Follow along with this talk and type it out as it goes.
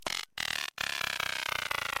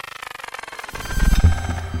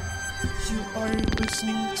are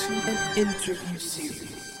listening to an interview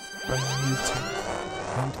series by MUTEK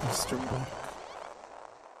and Eastern Bloc.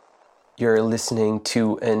 You're listening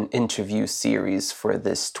to an interview series for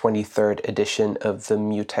this 23rd edition of the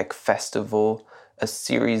MUTEK Festival, a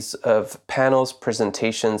series of panels,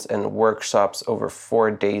 presentations, and workshops over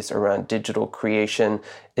 4 days around digital creation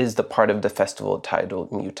is the part of the festival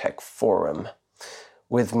titled MUTEK Forum.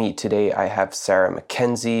 With me today, I have Sarah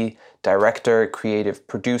Mackenzie, director, creative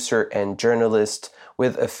producer, and journalist,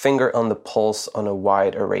 with a finger on the pulse on a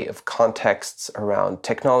wide array of contexts around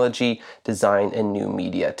technology, design, and new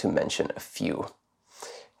media, to mention a few.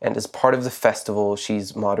 And as part of the festival,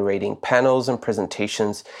 she's moderating panels and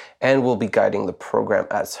presentations and will be guiding the program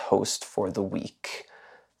as host for the week.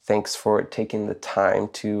 Thanks for taking the time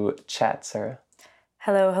to chat, Sarah.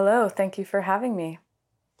 Hello. Thank you for having me.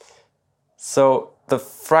 So the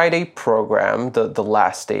Friday program, the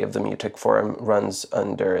last day of the MUTEK Forum, runs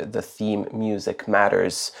under the theme Music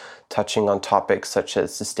Matters, touching on topics such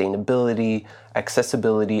as sustainability,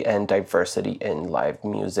 accessibility, and diversity in live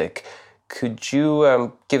music. Could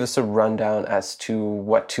you give us a rundown as to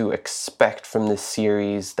what to expect from this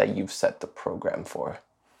series that you've set the program for?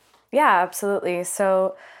 Yeah, absolutely.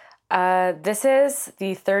 So this is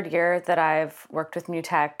the third year that I've worked with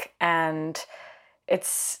MUTEK, and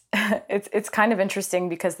it's kind of interesting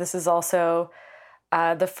because this is also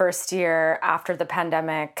the first year after the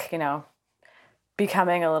pandemic,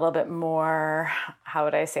 becoming a little bit more, how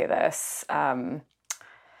would I say this?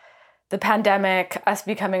 The pandemic, us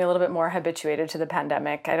becoming a little bit more habituated to the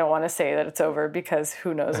pandemic. I don't want to say that it's over because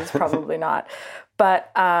who knows, it's probably not.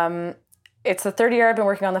 But it's the third year I've been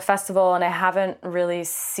working on the festival, and I haven't really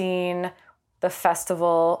seen the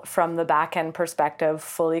festival from the back end perspective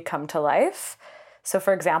fully come to life. So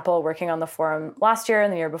for example, working on the forum last year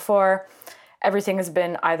and the year before, everything has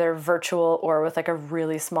been either virtual or with like a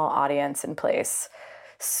really small audience in place.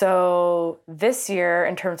 So this year,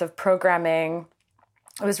 in terms of programming,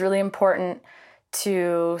 it was really important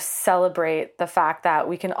to celebrate the fact that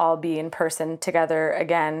we can all be in person together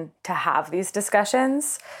again to have these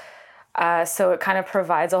discussions. So it kind of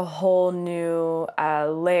provides a whole new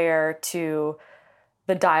layer to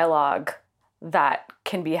the dialogue that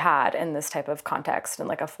can be had in this type of context, in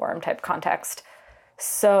like a forum type context.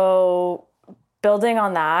 So building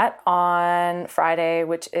on that, on Friday,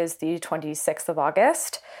 which is the 26th of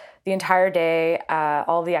August, the entire day,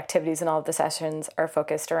 all the activities and all of the sessions are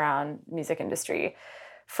focused around music industry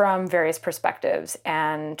from various perspectives.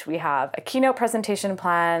 And we have a keynote presentation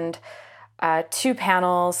planned, 2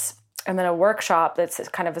 panels, and then a workshop that's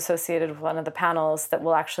kind of associated with one of the panels that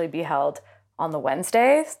will actually be held on the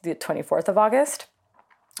Wednesday, the 24th of August.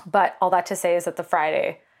 But all that to say is that the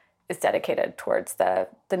Friday is dedicated towards the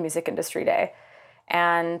music industry day.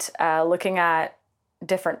 And looking at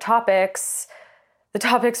different topics, the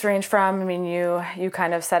topics range from, you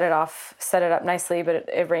kind of set it up nicely, but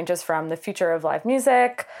it ranges from the future of live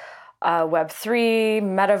music, Web3,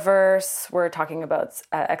 metaverse. We're talking about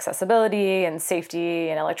accessibility and safety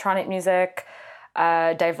in electronic music,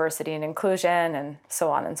 diversity and inclusion, and so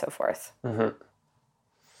on and so forth. Mm-hmm.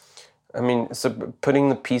 So putting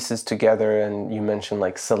the pieces together, and you mentioned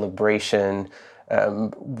like celebration,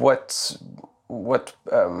 what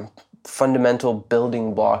fundamental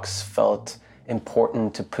building blocks felt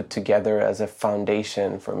important to put together as a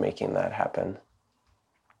foundation for making that happen?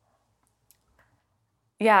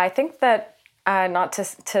 Yeah, I think that, not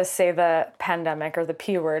to say the pandemic or the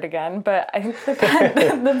P word again, but I think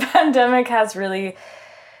the pandemic has really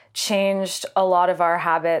changed a lot of our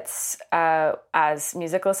habits as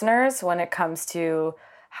music listeners when it comes to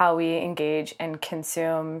how we engage and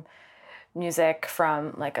consume music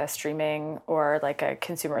from like a streaming or like a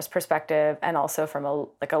consumer's perspective, and also from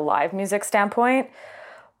a live music standpoint.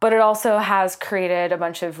 But it also has created a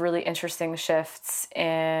bunch of really interesting shifts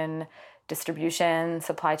in distribution,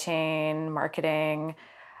 supply chain, marketing,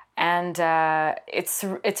 and it's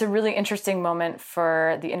a really interesting moment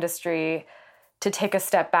for the industry to take a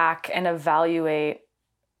step back and evaluate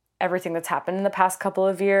everything that's happened in the past couple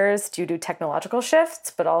of years due to technological shifts,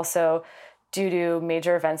 but also due to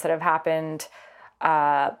major events that have happened,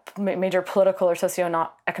 major political or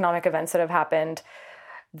socioeconomic events that have happened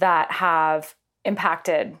that have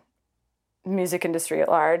impacted music industry at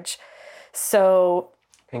large.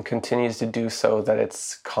 And continues to do so, that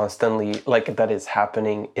it's constantly, like, that is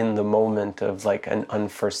happening in the moment of like an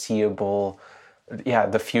unforeseeable,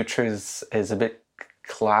 the future is a bit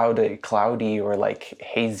cloudy or like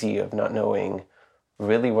hazy of not knowing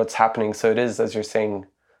really what's happening. So it is, as you're saying,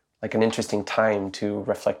 like an interesting time to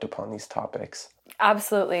reflect upon these topics.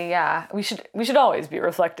 Absolutely, yeah. We should always be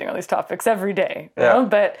reflecting on these topics every day, you know?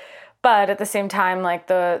 But at the same time, like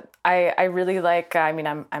I really like, I mean,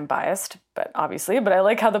 I'm biased, but I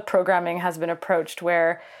like how the programming has been approached,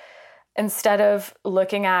 where instead of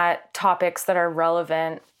looking at topics that are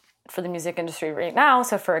relevant for the music industry right now,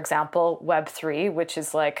 so for example, Web3, which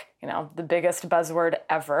is like, the biggest buzzword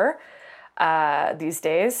ever these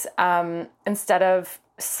days, instead of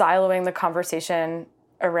siloing the conversation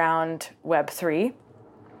around Web3,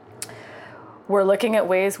 we're looking at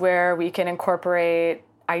ways where we can incorporate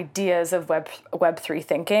ideas of Web3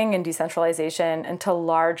 thinking and decentralization into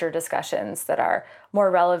larger discussions that are more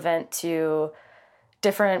relevant to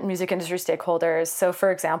different music industry stakeholders. So for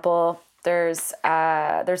example, there's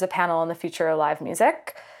a panel on the future of live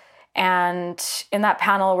music. And in that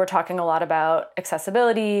panel, we're talking a lot about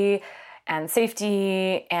accessibility and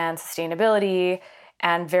safety and sustainability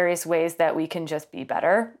and various ways that we can just be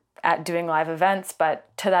better at doing live events.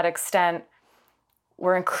 But to that extent,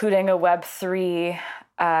 we're including a Web3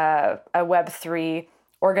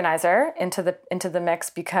 organizer into the mix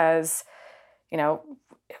because,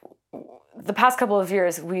 the past couple of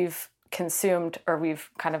years we've consumed, or we've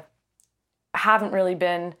kind of haven't really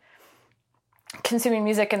been consuming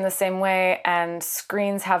music in the same way, and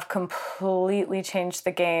screens have completely changed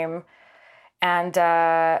the game. And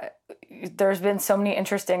there's been so many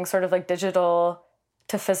interesting sort of like digital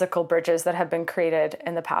to physical bridges that have been created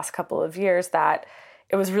in the past couple of years that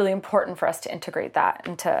it was really important for us to integrate that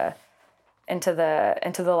into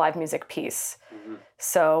the live music piece. Mm-hmm.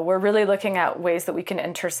 So we're really looking at ways that we can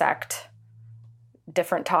intersect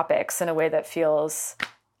different topics in a way that feels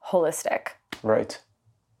holistic. Right.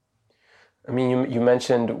 I mean, you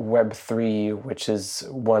mentioned Web3, which is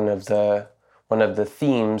one of the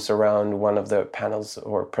themes around one of the panels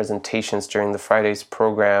or presentations during the Friday's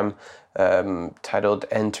program, titled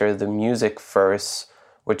 "Enter the Musicverse,"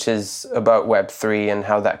 which is about Web3 and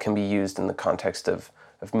how that can be used in the context of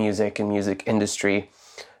music and music industry.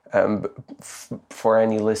 For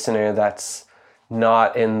any listener that's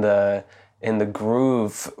not in the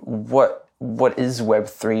groove, what is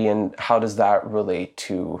Web3 and how does that relate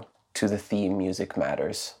to the theme Music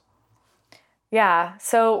Matters? Yeah,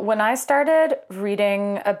 so when I started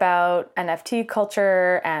reading about NFT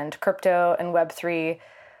culture and crypto and Web3,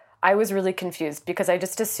 I was really confused because I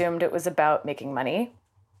just assumed it was about making money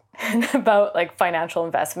and about like financial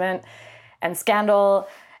investment and scandal.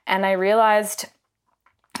 And I realized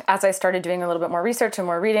as I started doing a little bit more research and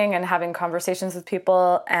more reading and having conversations with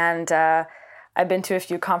people, and I've been to a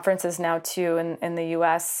few conferences now too in the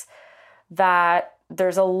US, that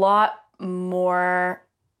there's a lot more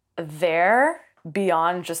there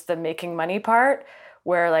beyond just the making money part,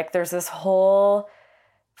 where like there's this whole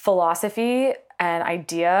philosophy and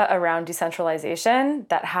idea around decentralization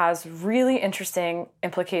that has really interesting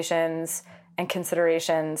implications and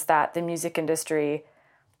considerations that the music industry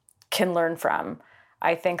can learn from.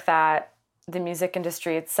 I think that the music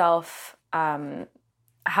industry itself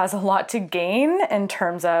has a lot to gain in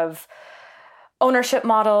terms of ownership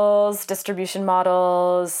models, distribution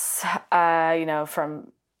models,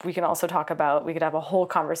 we can also talk about, we could have a whole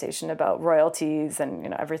conversation about royalties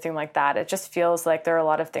and, everything like that. It just feels like there are a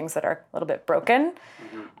lot of things that are a little bit broken.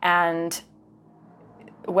 Mm-hmm. And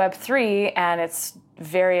Web3 and its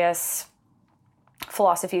various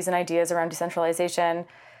philosophies and ideas around decentralization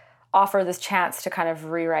offer this chance to kind of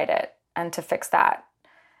rewrite it and to fix that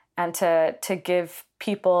and to give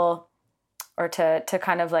people, or to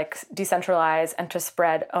kind of like decentralize and to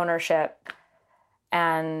spread ownership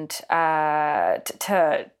and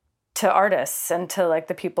to artists and to like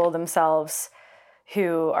the people themselves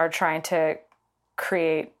who are trying to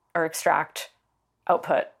create or extract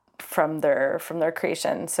output from their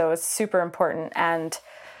creation. So it's super important, and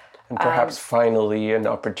perhaps finally an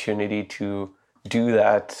opportunity to do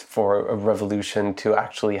that, for a revolution to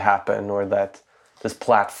actually happen, or that this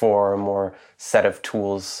platform or set of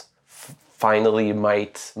tools finally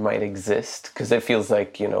might exist, because it feels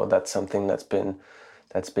like that's something that's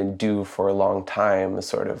been due for a long time, a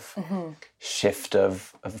sort of mm-hmm. shift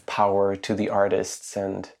of power to the artists.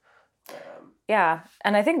 And yeah,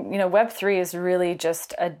 and I think Web3 is really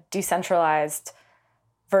just a decentralized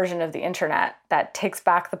version of the internet that takes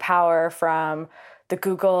back the power from the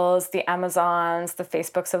Googles, the Amazons, the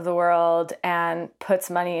Facebooks of the world, and puts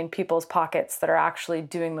money in people's pockets that are actually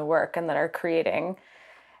doing the work and that are creating.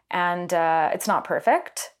 And it's not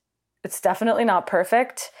perfect. It's definitely not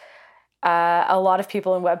perfect. A lot of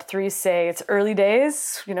people in Web3 say it's early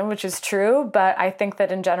days, which is true. But I think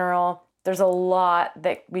that in general, there's a lot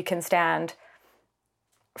that we can stand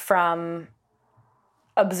from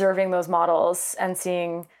observing those models and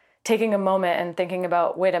taking a moment and thinking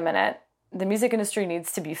about, wait a minute, the music industry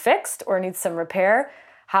needs to be fixed or needs some repair.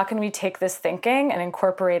 how can we take this thinking and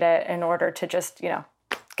incorporate it in order to just,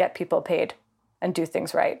 get people paid and do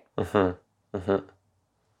things right? Mm-hmm. Mm-hmm.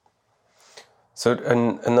 So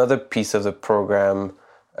another piece of the program,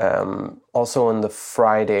 also on the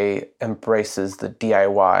Friday, embraces the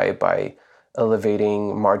DIY by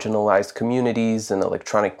elevating marginalized communities and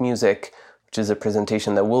electronic music, which is a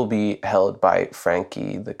presentation that will be held by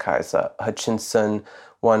Frankie the Kaiser Hutchinson,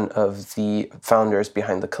 one of the founders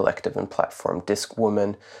behind the collective and platform Disc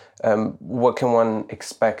Woman. What can one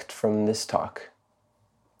expect from this talk?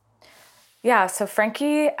 Yeah, so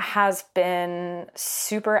Frankie has been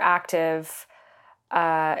super active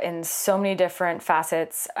in so many different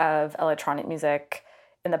facets of electronic music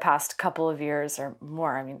in the past couple of years or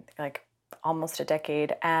more. I mean, like almost a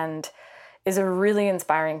decade, and is a really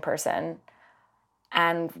inspiring person.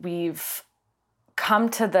 And we've come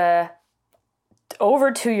to the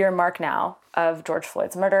over 2-year mark now of George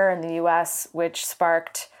Floyd's murder in the US, which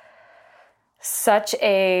sparked such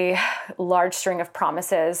a large string of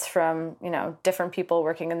promises from, different people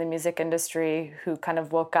working in the music industry who kind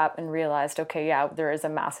of woke up and realized, okay, yeah, there is a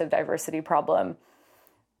massive diversity problem.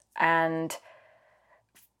 And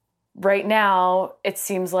right now, it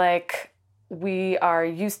seems like we are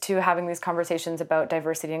used to having these conversations about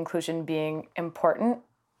diversity and inclusion being important,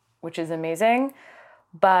 which is amazing,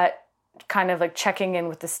 but kind of like checking in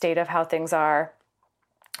with the state of how things are.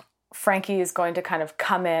 Frankie is going to kind of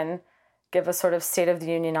come in, give a sort of state of the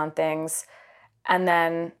union on things, and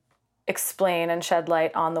then explain and shed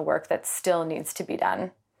light on the work that still needs to be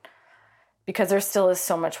done. Because there still is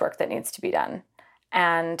so much work that needs to be done.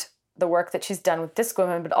 And the work that she's done with Disc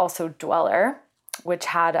Woman, but also Dweller, which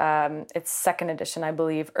had its second edition, I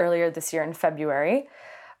believe, earlier this year in February,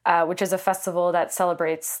 which is a festival that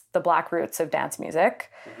celebrates the Black roots of dance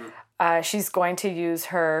music. Mm-hmm. She's going to use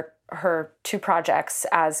her 2 projects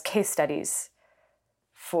as case studies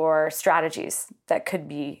for strategies that could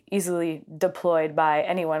be easily deployed by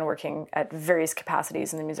anyone working at various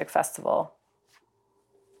capacities in the music festival.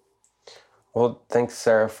 Well, thanks,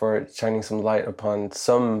 Sarah, for shining some light upon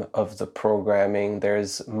some of the programming.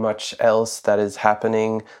 There's much else that is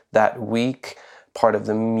happening that week. Part of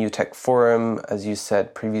the MUTEK Forum, as you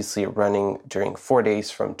said previously, running during 4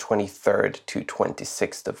 days from 23rd to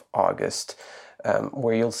 26th of August,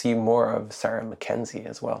 where you'll see more of Sarah Mackenzie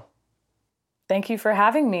as well. Thank you for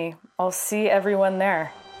having me. I'll see everyone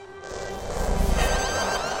there.